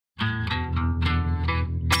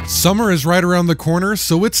Summer is right around the corner,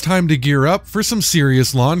 so it's time to gear up for some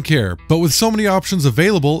serious lawn care. But with so many options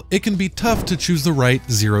available, it can be tough to choose the right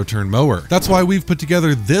zero-turn mower. That's why we've put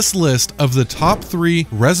together this list of the top 3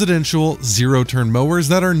 residential zero-turn mowers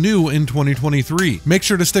that are new in 2023. Make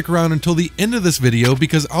sure to stick around until the end of this video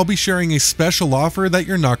because I'll be sharing a special offer that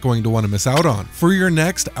you're not going to want to miss out on for your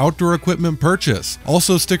next outdoor equipment purchase.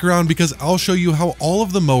 Also stick around because I'll show you how all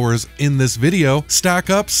of the mowers in this video stack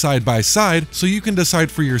up side by side so you can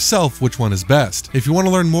decide for yourself which one is best. If you want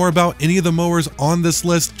to learn more about any of the mowers on this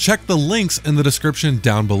list, check the links in the description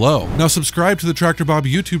down below. Now subscribe to the Tractor Bob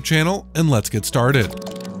YouTube channel and let's get started.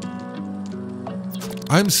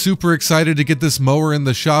 I'm super excited to get this mower in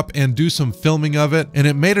the shop and do some filming of it, and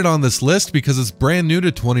it made it on this list because it's brand new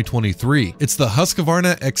to 2023. It's the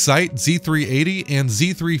Husqvarna Expy Z380 and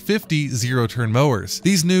Z350 zero-turn mowers.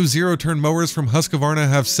 These new zero-turn mowers from Husqvarna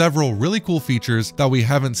have several really cool features that we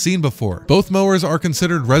haven't seen before. Both mowers are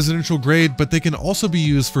considered residential grade, but they can also be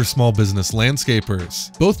used for small business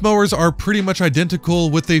landscapers. Both mowers are pretty much identical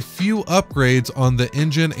with a few upgrades on the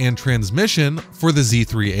engine and transmission for the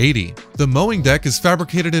Z380. The mowing deck is fabricated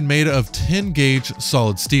and made of 10-gauge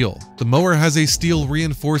solid steel. The mower has a steel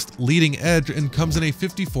reinforced leading edge and comes in a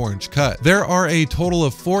 54-inch cut. There are a total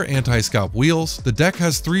of 4 anti-scalp wheels. The deck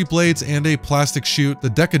has 3 blades and a plastic chute. The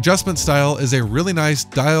deck adjustment style is a really nice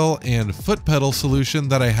dial and foot pedal solution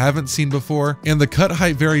that I haven't seen before, and the cut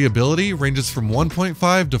height variability ranges from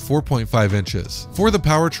 1.5 to 4.5 inches. For the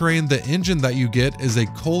powertrain, the engine that you get is a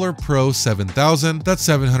Kohler Pro 7000. That's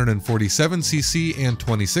 747cc and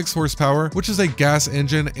 26 horsepower, which is a gas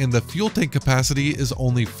engine, and the fuel tank capacity is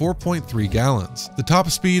only 4.3 gallons. The top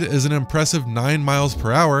speed is an impressive 9 miles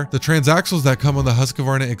per hour. The transaxles that come on the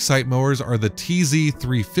Husqvarna Expy mowers are the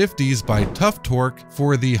TZ350s by Tough Torque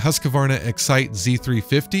for the Husqvarna Expy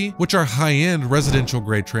Z350, which are high-end residential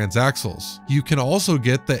grade transaxles. You can also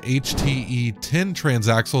get the HTE10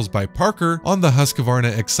 transaxles by Parker on the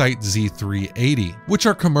Husqvarna Expy Z380, which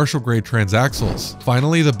are commercial grade transaxles.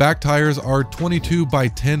 Finally, the back tires are 22 by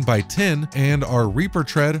 10 by 10 and are Reaper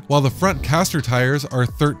tread, while the front caster tires are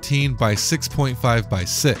 13 by 6.5 by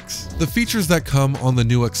 6. The features that come on the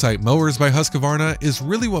new Expy mowers by Husqvarna is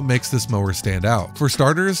really what makes this mower stand out. For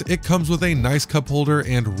starters, it comes with a nice cup holder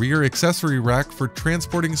and rear accessory rack for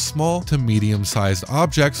transporting small to medium-sized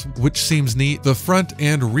objects, which seems neat. The front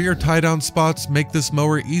and rear tie-down spots make this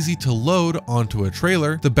mower easy to load onto a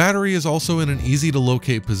trailer. The battery is also in an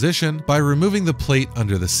easy-to-locate position by removing the plate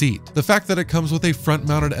under the seat. The fact that it comes with a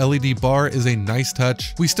front-mounted LED bar is a nice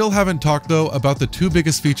touch. We still haven't talked though about the 2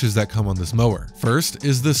 biggest features that come on this mower. First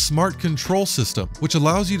is the smart control system, which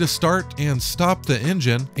allows you to start and stop the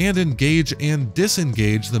engine and engage and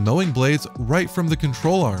disengage the mowing blades right from the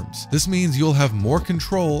control arms. This means you'll have more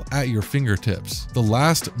control at your fingertips. The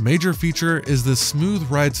last major feature is the smooth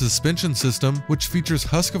ride suspension system, which features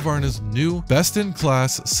Husqvarna's new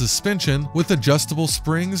best-in-class suspension with adjustable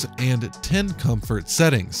springs and 10 comfort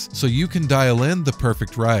settings, so you can dial in the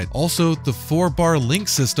perfect ride. Also, the 4-bar link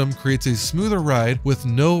system creates a smoother ride with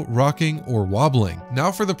no rocking or wobbling.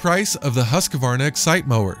 Now for the price of the Husqvarna Expy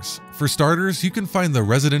mowers. For starters, you can find the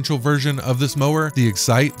residential version of this mower, the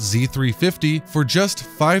Expy Z350, for just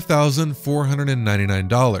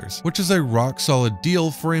 $5,499, which is a rock-solid deal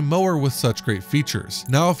for a mower with such great features.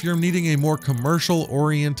 Now, if you're needing a more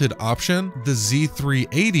commercial-oriented option, the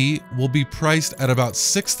Z380 will be priced at about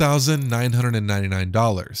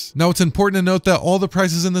 $6,999. Now, it's important to note that all the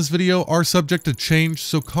prices in this video are subject to change,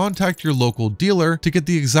 so contact your local dealer to get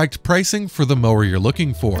the exact pricing for the mower you're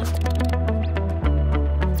looking for.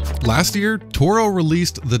 Last year, Toro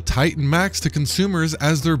released the Titan Max to consumers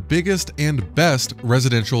as their biggest and best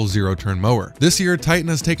residential zero-turn mower. This year, Titan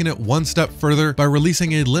has taken it one step further by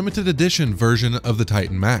releasing a limited edition version of the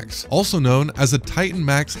Titan Max, also known as a Titan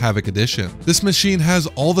Max Havoc Edition. This machine has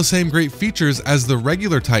all the same great features as the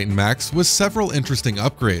regular Titan Max with several interesting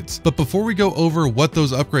upgrades. But before we go over what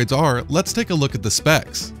those upgrades are, let's take a look at the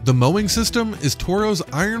specs. The mowing system is Toro's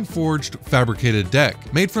iron-forged fabricated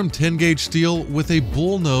deck, made from 10-gauge steel with a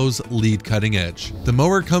bull nose lead cutting edge. The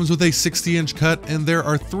mower comes with a 60-inch cut and there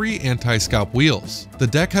are 3 anti-scalp wheels. The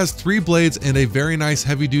deck has 3 blades and a very nice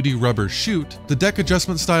heavy-duty rubber chute. The deck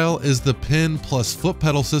adjustment style is the pin plus foot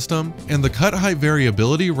pedal system, and the cut height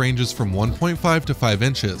variability ranges from 1.5 to 5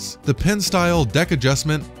 inches. The pin style deck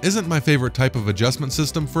adjustment isn't my favorite type of adjustment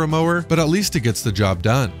system for a mower, but at least it gets the job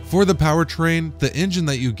done. For the powertrain, the engine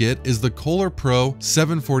that you get is the Kohler Pro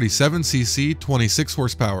 747cc 26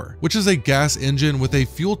 horsepower, which is a gas engine with a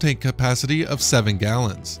fuel tank capacity of 7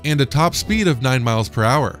 gallons, and a top speed of 9 miles per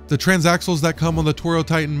hour. The transaxles that come on the Toro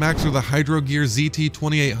Titan Max are the Hydro Gear ZT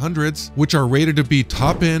 2800s, which are rated to be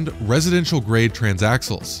top-end residential grade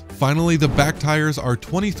transaxles. Finally, the back tires are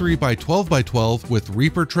 23 by 12 by 12 with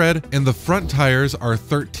Reaper tread, and the front tires are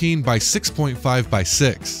 13 by 6.5 by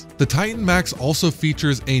 6. The Titan Max also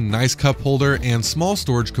features a nice cup holder and small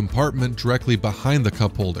storage compartment directly behind the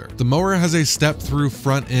cup holder. The mower has a step-through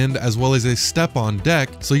front end as well as a step-on deck,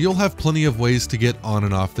 so you'll have plenty of ways to get on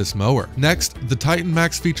and off this mower. Next, the Titan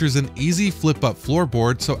Max features an easy flip-up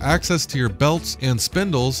floorboard, so access to your belts and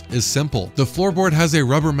spindles is simple. The floorboard has a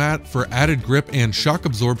rubber mat for added grip and shock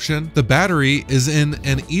absorption. The battery is in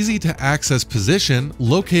an easy-to-access position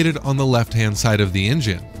located on the left-hand side of the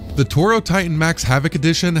engine. The Toro Titan Max Havoc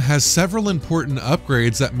Edition has several important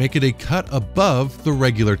upgrades that make it a cut above the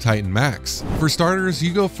regular Titan Max. For starters,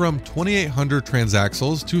 you go from 2800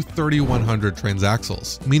 transaxles to 3100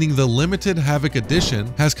 transaxles, meaning the limited Havoc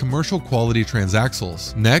Edition has commercial quality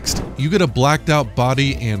transaxles. Next, you get a blacked out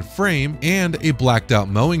body and frame and a blacked out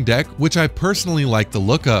mowing deck, which I personally like the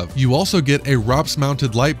look of. You also get a ROPS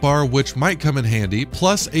mounted light bar, which might come in handy,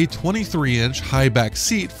 plus a 23-inch high back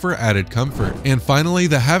seat for added comfort. And finally,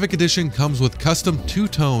 the Havoc Edition comes with custom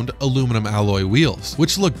two-toned aluminum alloy wheels,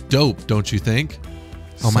 which look dope, don't you think?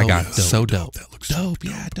 Oh my god, so dope. That looks Dope,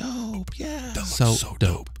 yeah, dope, yeah. so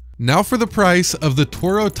dope. Now for the price of the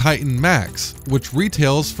Toro Titan Max, which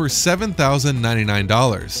retails for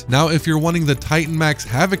 $7,099. Now if you're wanting the Titan Max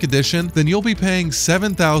Havoc Edition, then you'll be paying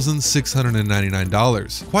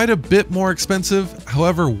 $7,699. Quite a bit more expensive,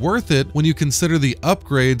 however worth it when you consider the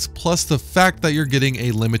upgrades plus the fact that you're getting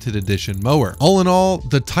a limited edition mower. All in all,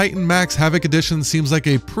 the Titan Max Havoc Edition seems like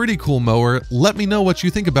a pretty cool mower. Let me know what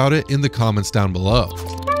you think about it in the comments down below.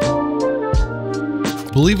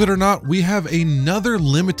 Believe it or not, we have another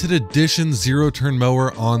limited edition zero-turn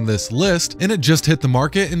mower on this list, and it just hit the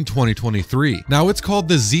market in 2023. Now it's called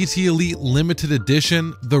the ZT Elite Limited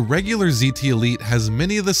Edition. The regular ZT Elite has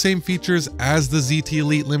many of the same features as the ZT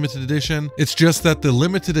Elite Limited Edition. It's just that the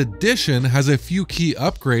limited edition has a few key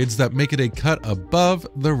upgrades that make it a cut above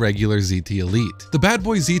the regular ZT Elite. The bad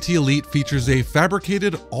boy ZT Elite features a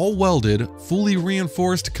fabricated, all-welded, fully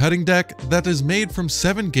reinforced cutting deck that is made from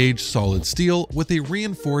 7-gauge solid steel with a reinforced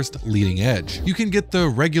leading edge. You can get the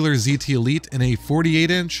regular ZT Elite in a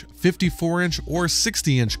 48-inch, 54-inch, or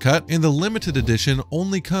 60-inch cut, and the limited edition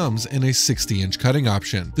only comes in a 60-inch cutting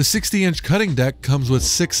option. The 60-inch cutting deck comes with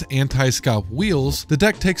 6 anti-scalp wheels, the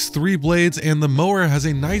deck takes 3 blades, and the mower has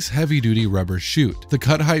a nice heavy-duty rubber chute. The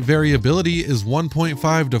cut height variability is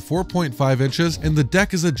 1.5 to 4.5 inches, and the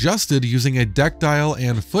deck is adjusted using a deck dial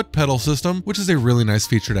and foot pedal system, which is a really nice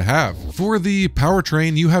feature to have. For the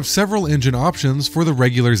powertrain, you have several engine options for the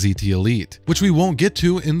regular ZT Elite, which we won't get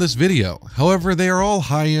to in this video. However, they are all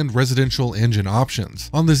high-end residential engine options.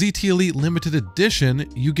 On the ZT Elite Limited Edition,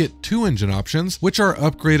 you get 2 engine options, which are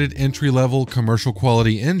upgraded entry-level commercial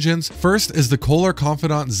quality engines. First is the Kohler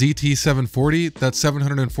Confidant ZT 740, that's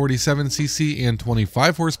 747cc and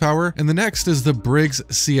 25 horsepower, and the next is the Briggs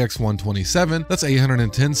CX 127, that's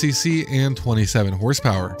 810cc and 27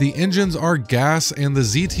 horsepower. The engines are gas, and the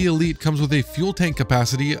ZT Elite comes with a fuel tank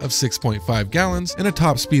capacity of 6.5 gallons and a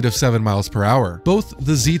top speed of 7 miles per hour. Both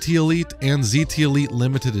the ZT Elite and ZT Elite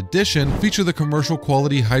Limited Edition feature the commercial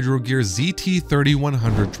quality Hydro Gear ZT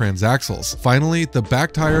 3100 transaxles. Finally, the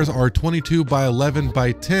back tires are 22 by 11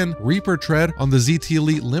 by 10 Reaper tread on the ZT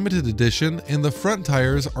Elite Limited Edition, and the front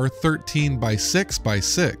tires are 13 by 6 by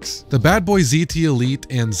 6. The bad boy ZT Elite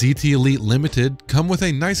and ZT Elite Limited come with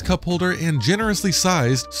a nice cup holder and generously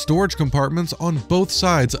sized storage compartments on both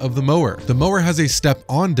sides of the mower. The mower has a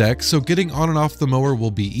step-on deck, so getting on and off the mower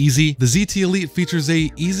will be easy. The ZT Elite features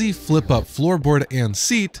a easy flip-up floorboard and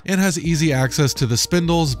seat, and has easy access to the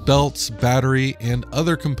spindles, belts, battery, and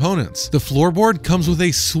other components. The floorboard comes with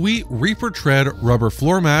a sweet Reaper tread rubber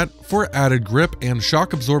floor mat for added grip and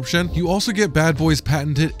shock absorption. You also get Bad Boy's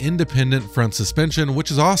patented independent front suspension, which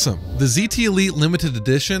is awesome. The ZT Elite Limited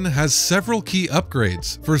Edition has several key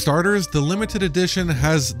upgrades. For starters, the Limited Edition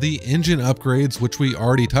has the engine upgrades, which we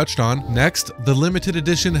already touched on. Next, the Limited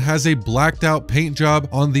Edition has a blacked out paint job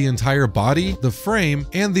on the entire body, the frame,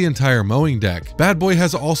 and the entire mowing deck. Bad Boy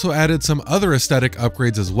has also added some other aesthetic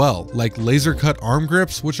upgrades as well, like laser cut arm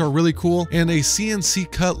grips, which are really cool, and a CNC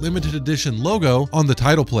cut limited edition logo on the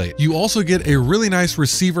title plate. You also get a really nice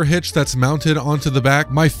receiver hitch that's mounted onto the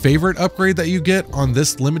back. My favorite upgrade that you get on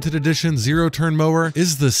this limited edition zero-turn mower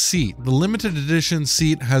is the seat. The limited edition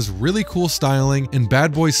seat has really cool styling and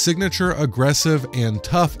Bad Boy's signature aggressive and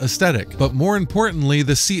tough aesthetic. But more importantly,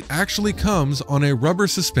 the seat actually comes on a rubber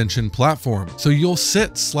suspension platform, so you'll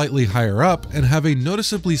sit slightly higher up and have a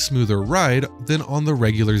noticeably smoother ride than on the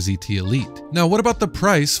regular ZT Elite. Now, what about the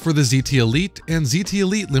price for the ZT Elite and ZT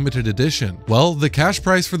Elite Limited Edition? Well, the cash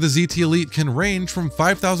price for the ZT Elite can range from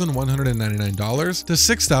 $5,199 to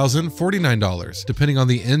 $6,049, depending on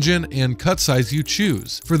the engine and cut size you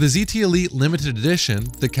choose. For the ZT Elite Limited Edition,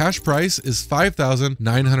 the cash price is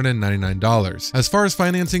 $5,999. As far as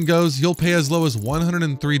financing goes, you'll pay as low as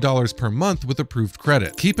 $103 per month with approved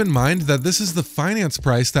credit. Keep in mind that this is the finance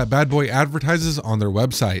price that Bad Boy advertises on their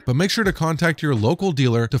website, but make sure to contact your local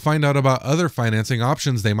dealer to find out about other financing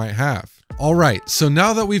options they might have. Alright, so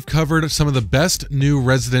now that we've covered some of the best new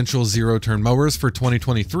residential zero-turn mowers for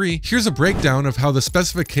 2023, here's a breakdown of how the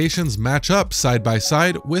specifications match up side by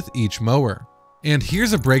side with each mower. And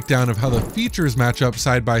here's a breakdown of how the features match up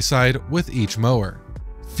side by side with each mower.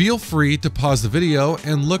 Feel free to pause the video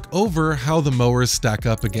and look over how the mowers stack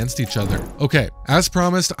up against each other. Okay, as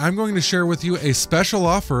promised, I'm going to share with you a special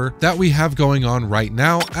offer that we have going on right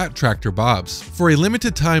now at Tractor Bob's. For a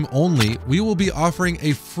limited time only, we will be offering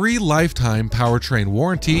a free lifetime powertrain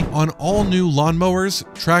warranty on all new lawnmowers,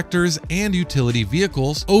 tractors, and utility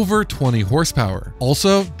vehicles over 20 horsepower.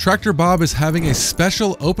 Also, Tractor Bob is having a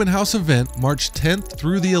special open house event March 10th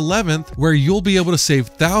through the 11th where you'll be able to save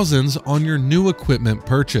thousands on your new equipment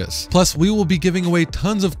purchase. Plus, we will be giving away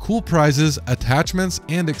tons of cool prizes, attachments,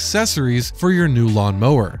 and accessories for your new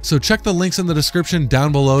lawnmower. So check the links in the description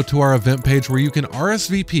down below to our event page where you can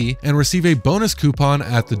RSVP and receive a bonus coupon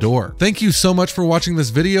at the door. Thank you so much for watching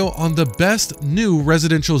this video on the best new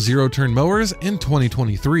residential zero-turn mowers in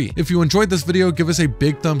 2023. If you enjoyed this video, give us a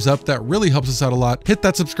big thumbs up. That really helps us out a lot. Hit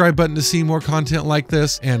that subscribe button to see more content like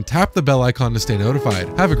this and tap the bell icon to stay notified.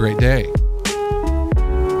 Have a great day.